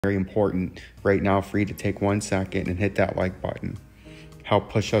very important right now for you to take 1 second and hit that like button. Help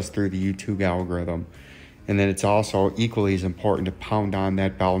push us through the YouTube algorithm. And then it's also equally as important to pound on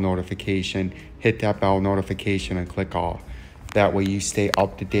that bell notification, hit that bell notification and click all. That way you stay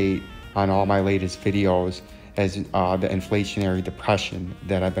up to date on all my latest videos as the inflationary depression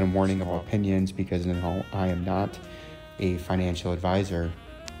that I've been warning about. Opinions, because no, I am not a financial advisor.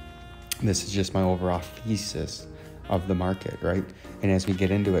 This is just my overall thesis of the market, right? And as we get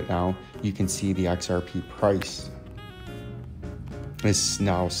into it now, you can see the XRP price is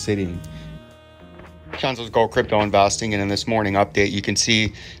now sitting. Vincenzo's Gold Crypto Investing, and in this morning update, you can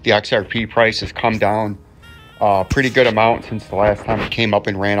see the XRP price has come down a pretty good amount since the last time it came up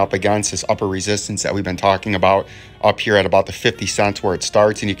and ran up against this upper resistance that we've been talking about up here at about the 50 cents where it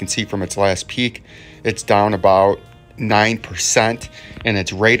starts. And you can see from its last peak, it's down about 9%, and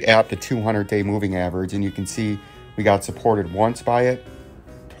it's right at the 200-day moving average. And you can see we got supported once by it,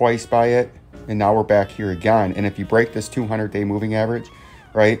 twice by it, and now we're back here again. And if you break this 200-day moving average,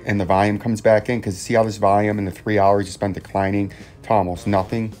 right, and the volume comes back in, because see how this volume in the 3 hours has been declining to almost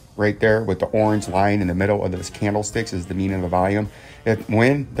nothing right there with the orange line in the middle of this candlesticks is the mean of the volume.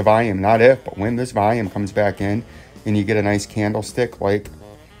 When the volume, not if, but when this volume comes back in and you get a nice candlestick like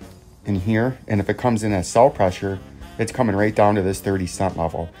in here, and if it comes in as sell pressure, it's coming right down to this 30-cent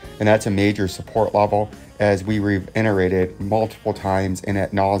level. And that's a major support level, as we reiterated multiple times and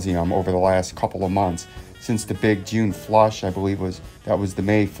ad nauseum over the last couple of months. Since the big June flush, I believe that was the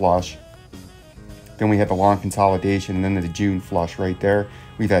May flush. Then we had the long consolidation, and then the June flush right there.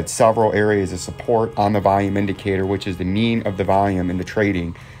 We've had several areas of support on the volume indicator, which is the mean of the volume in the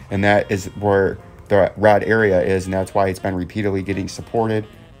trading. And that is where the red area is, and that's why it's been repeatedly getting supported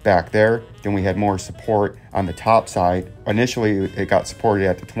back there. Then we had more support on the top side. Initially, it got supported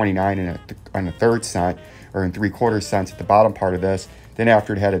at the 29 and on the 3rd cent, or in 3/4 cents at the bottom part of this. Then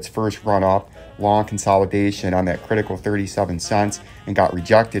after it had its first run up, long consolidation on that critical 37 cents and got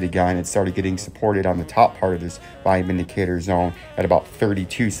rejected again, it started getting supported on the top part of this volume indicator zone at about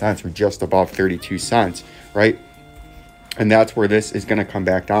 32 cents or just above 32 cents, right? And that's where this is going to come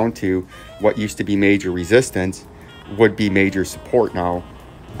back down to. What used to be major resistance would be major support now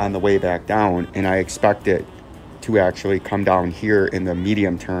on the way back down. And I expect it to actually come down here in the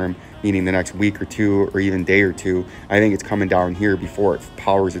medium term, meaning the next week or two or even day or two. I think it's coming down here before it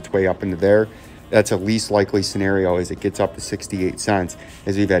powers its way up into there. That's a least likely scenario as it gets up to 68 cents,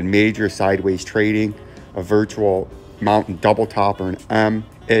 as we've had major sideways trading, a virtual mountain double top or an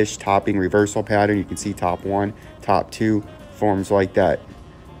M-ish topping reversal pattern. You can see top 1, top 2 forms like that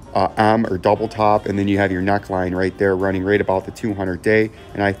M or double top, and then you have your neckline right there running right about the 200-day.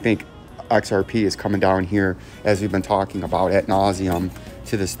 And I think XRP is coming down here, as we've been talking about ad nauseum,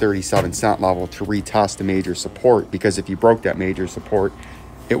 to this 37-cent level to retest the major support, because if you broke that major support,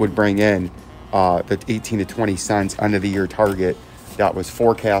 it would bring in the 18 to 20 cents end of the year target that was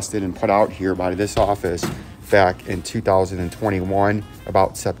forecasted and put out here by this office back in 2021,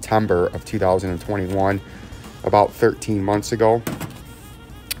 about September of 2021, about 13 months ago.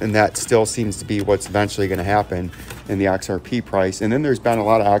 And that still seems to be what's eventually going to happen in the XRP price. And then there's been a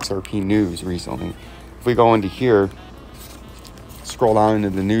lot of XRP news recently. If we go into here, scroll down into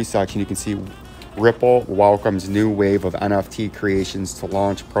the news section, you can see Ripple welcomes new wave of NFT creations to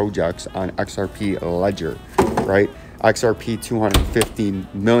launch projects on XRP Ledger, right? XRP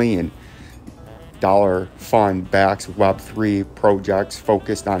 $250 million fund backs Web3 projects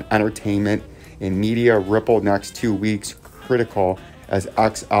focused on entertainment and media. Ripple next 2 weeks critical as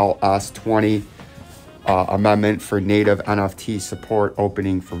XLS 20 amendment for native NFT support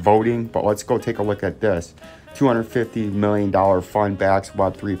opening for voting. But let's go take a look at this. $250 million fund backs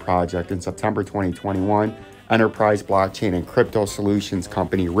Web3 project. In September 2021, enterprise blockchain and crypto solutions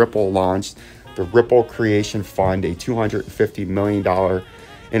company Ripple launched the Ripple Creation Fund, a $250 million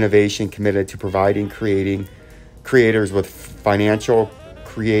innovation committed to providing creators with financial,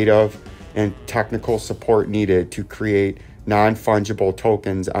 creative, and technical support needed to create non-fungible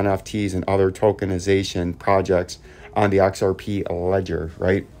tokens, NFTs, and other tokenization projects on the XRP ledger,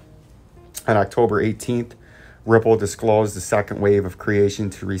 right? On October 18th, Ripple disclosed the second wave of creation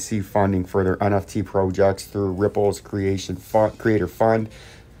to receive funding for their NFT projects through Ripple's Creator Fund.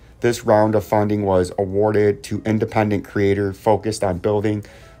 This round of funding was awarded to independent creators focused on building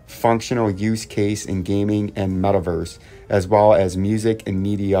functional use case in gaming and metaverse, as well as music and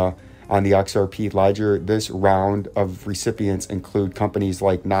media on the XRP ledger. This round of recipients include companies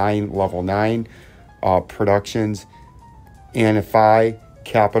like Level 9 Productions, Anify,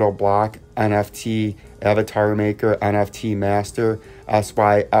 Capital Block, NFT, Avatar Maker, NFT Master,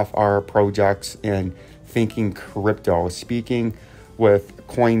 SYFR Projects, and Thinking Crypto. Speaking with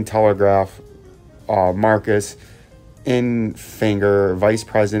Cointelegraph, Marcus Infinger, vice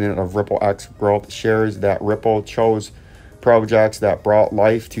president of Ripple X Growth, shares that Ripple chose projects that brought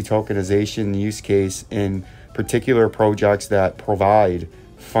life to tokenization use case, in particular projects that provide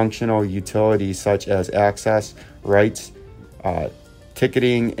functional utilities such as access rights,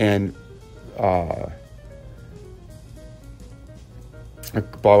 ticketing, and blah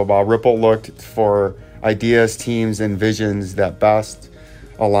blah blah. Ripple looked for ideas, teams, and visions that best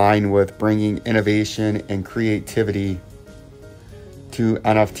align with bringing innovation and creativity to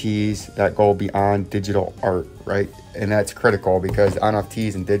NFTs that go beyond digital art, right? And that's critical, because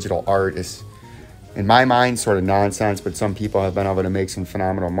NFTs and digital art is, in my mind, sort of nonsense, but some people have been able to make some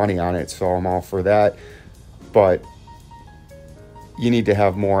phenomenal money on it, so I'm all for that. But you need to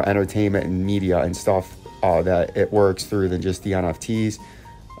have more entertainment and media and stuff that it works through than just the NFTs.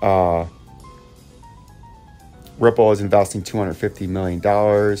 Ripple is investing $250 million,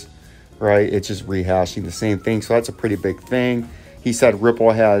 right? It's just rehashing the same thing. So that's a pretty big thing. He said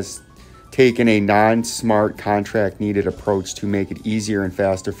Ripple has taken a non-smart contract needed approach to make it easier and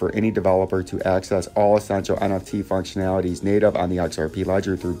faster for any developer to access all essential NFT functionalities native on the XRP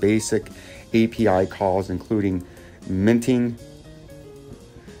ledger through basic API calls, including minting,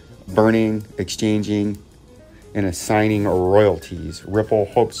 burning, exchanging, and assigning royalties. Ripple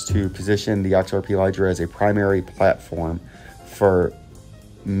hopes to position the XRP ledger as a primary platform for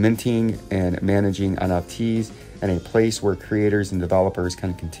minting and managing NFTs, and a place where creators and developers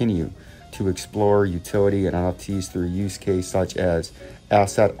can continue to explore utility in NFTs through use case such as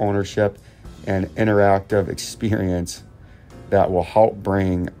asset ownership and interactive experience that will help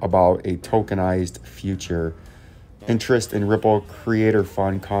bring about a tokenized future. Interest in Ripple Creator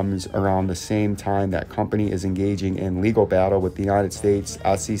Fund comes around the same time that company is engaging in legal battle with the United States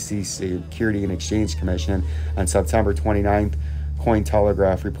SEC Security and Exchange Commission. On September 29th,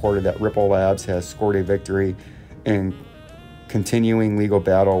 Cointelegraph reported that Ripple Labs has scored a victory in continuing legal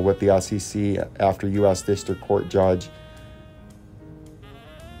battle with the SEC after U.S. District Court Judge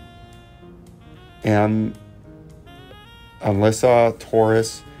and Alyssa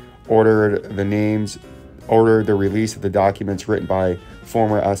Torres ordered the release of the documents written by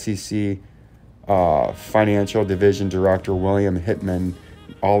former SEC Financial Division Director William Hitman,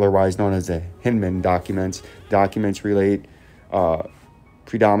 otherwise known as the Hinman documents. Documents relate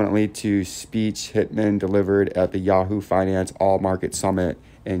predominantly to speech Hitman delivered at the Yahoo Finance All Market Summit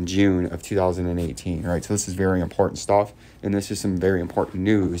in June of 2018. Right, so this is very important stuff, and this is some very important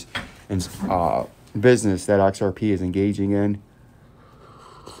news and business that XRP is engaging in,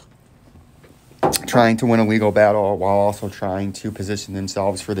 trying to win a legal battle while also trying to position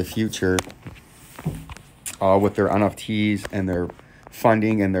themselves for the future with their NFTs and their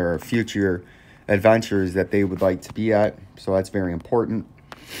funding and their future adventures that they would like to be at. So that's very important.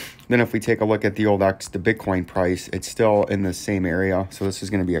 Then if we take a look at the Bitcoin price, it's still in the same area. So this is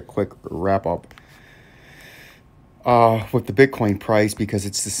going to be a quick wrap up with the Bitcoin price, because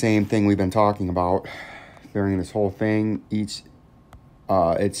it's the same thing we've been talking about during this whole thing. It's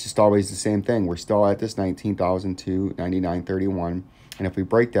just always the same thing. We're still at this 19,299.31, and if we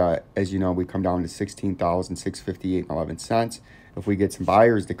break that, as you know, we come down to 16,658.11. If we get some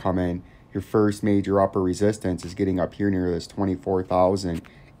buyers to come in, your first major upper resistance is getting up here near this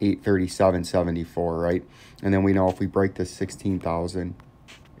 24,837.74, right? And then we know if we break this 16,000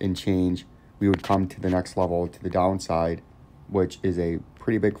 and change, we would come to the next level to the downside, which is a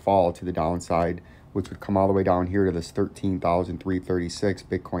pretty big fall to the downside, which would come all the way down here to this 13,336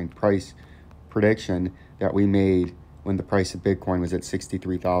 Bitcoin price prediction that we made when the price of Bitcoin was at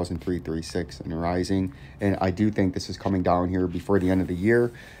 63,336 and rising. And I do think this is coming down here before the end of the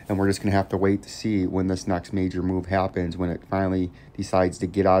year, and we're just going to have to wait to see when this next major move happens, when it finally decides to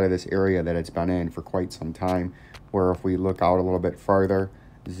get out of this area that it's been in for quite some time. Where if we look out a little bit farther,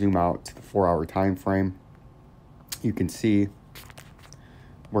 zoom out to the 4-hour time frame, you can see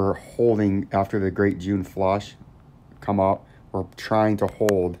we're holding after the great June flush come up. We're trying to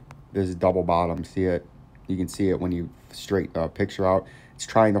hold this double bottom. See it? You can see it when you straight picture out. It's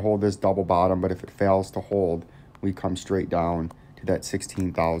trying to hold this double bottom, but if it fails to hold, we come straight down to that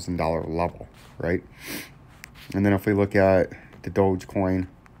 $16,000 level, right? And then if we look at the Dogecoin,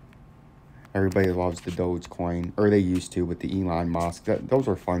 everybody loves the Dogecoin, or they used to with the Elon Musk. Those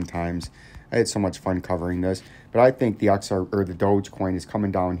were fun times. I had so much fun covering this. But I think the the Dogecoin is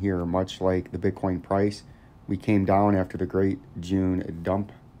coming down here, much like the Bitcoin price. We came down after the great June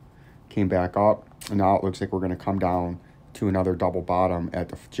dump, came back up, and now it looks like we're going to come down to another double bottom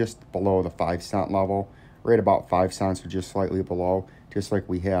at just below the 5-cent level, right about 5 cents or just slightly below, just like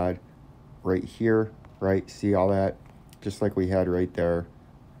we had right here, right? See all that? just like we had right there.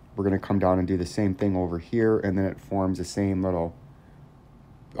 We're going to come down and do the same thing over here, and then it forms the same little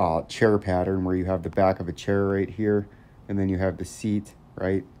chair pattern where you have the back of a chair right here, and then you have the seat,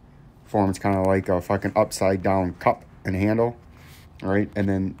 right? Forms kind of like a fucking upside down cup and handle, right? And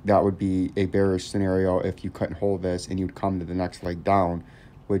then that would be a bearish scenario if you couldn't hold this and you'd come to the next leg down,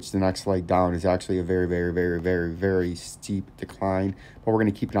 which the next leg down is actually a very, very, very, very, very steep decline. But we're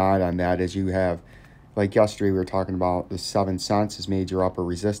going to keep an eye on that. As you have, like yesterday we were talking about, the 7 cents is major upper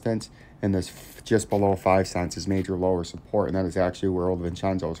resistance, and this just below 5 cents is major lower support, and that is actually where old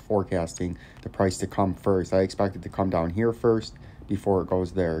Vincenzo is forecasting the price to come first. I expect it to come down here first before it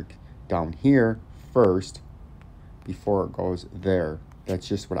goes there. Down here first before it goes there. That's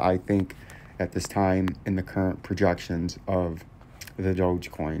just what I think at this time in the current projections of the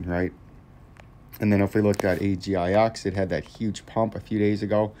Dogecoin, right? And then if we looked at AGIX, it had that huge pump a few days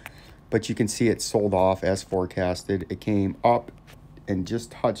ago, but you can see it sold off as forecasted. It came up and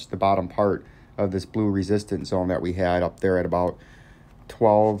just touched the bottom part of this blue resistance zone that we had up there at about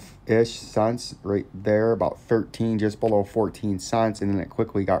 12-ish cents right there, about 13, just below 14 cents, and then it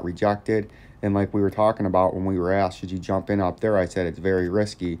quickly got rejected. And like we were talking about when we were asked, should you jump in up there, I said it's very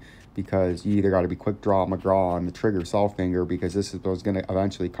risky, because you either got to be quick draw McGraw on the trigger sell finger, because this was going to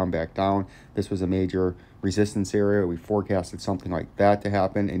eventually come back down. This was a major resistance area. We forecasted something like that to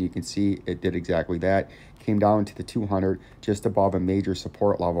happen, and you can see it did exactly that. Came down to the 200, just above a major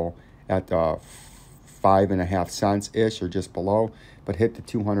support level at 5.5 cents ish, or just below, but hit the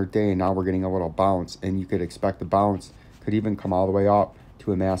 200-day, and now we're getting a little bounce, and you could expect the bounce could even come all the way up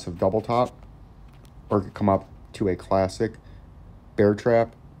to a massive double top, or it could come up to a classic bear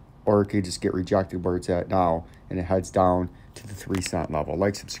trap, or it could just get rejected where it's at now, and it heads down to the 3 cent level.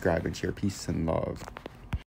 Like, subscribe, and share. Peace and love.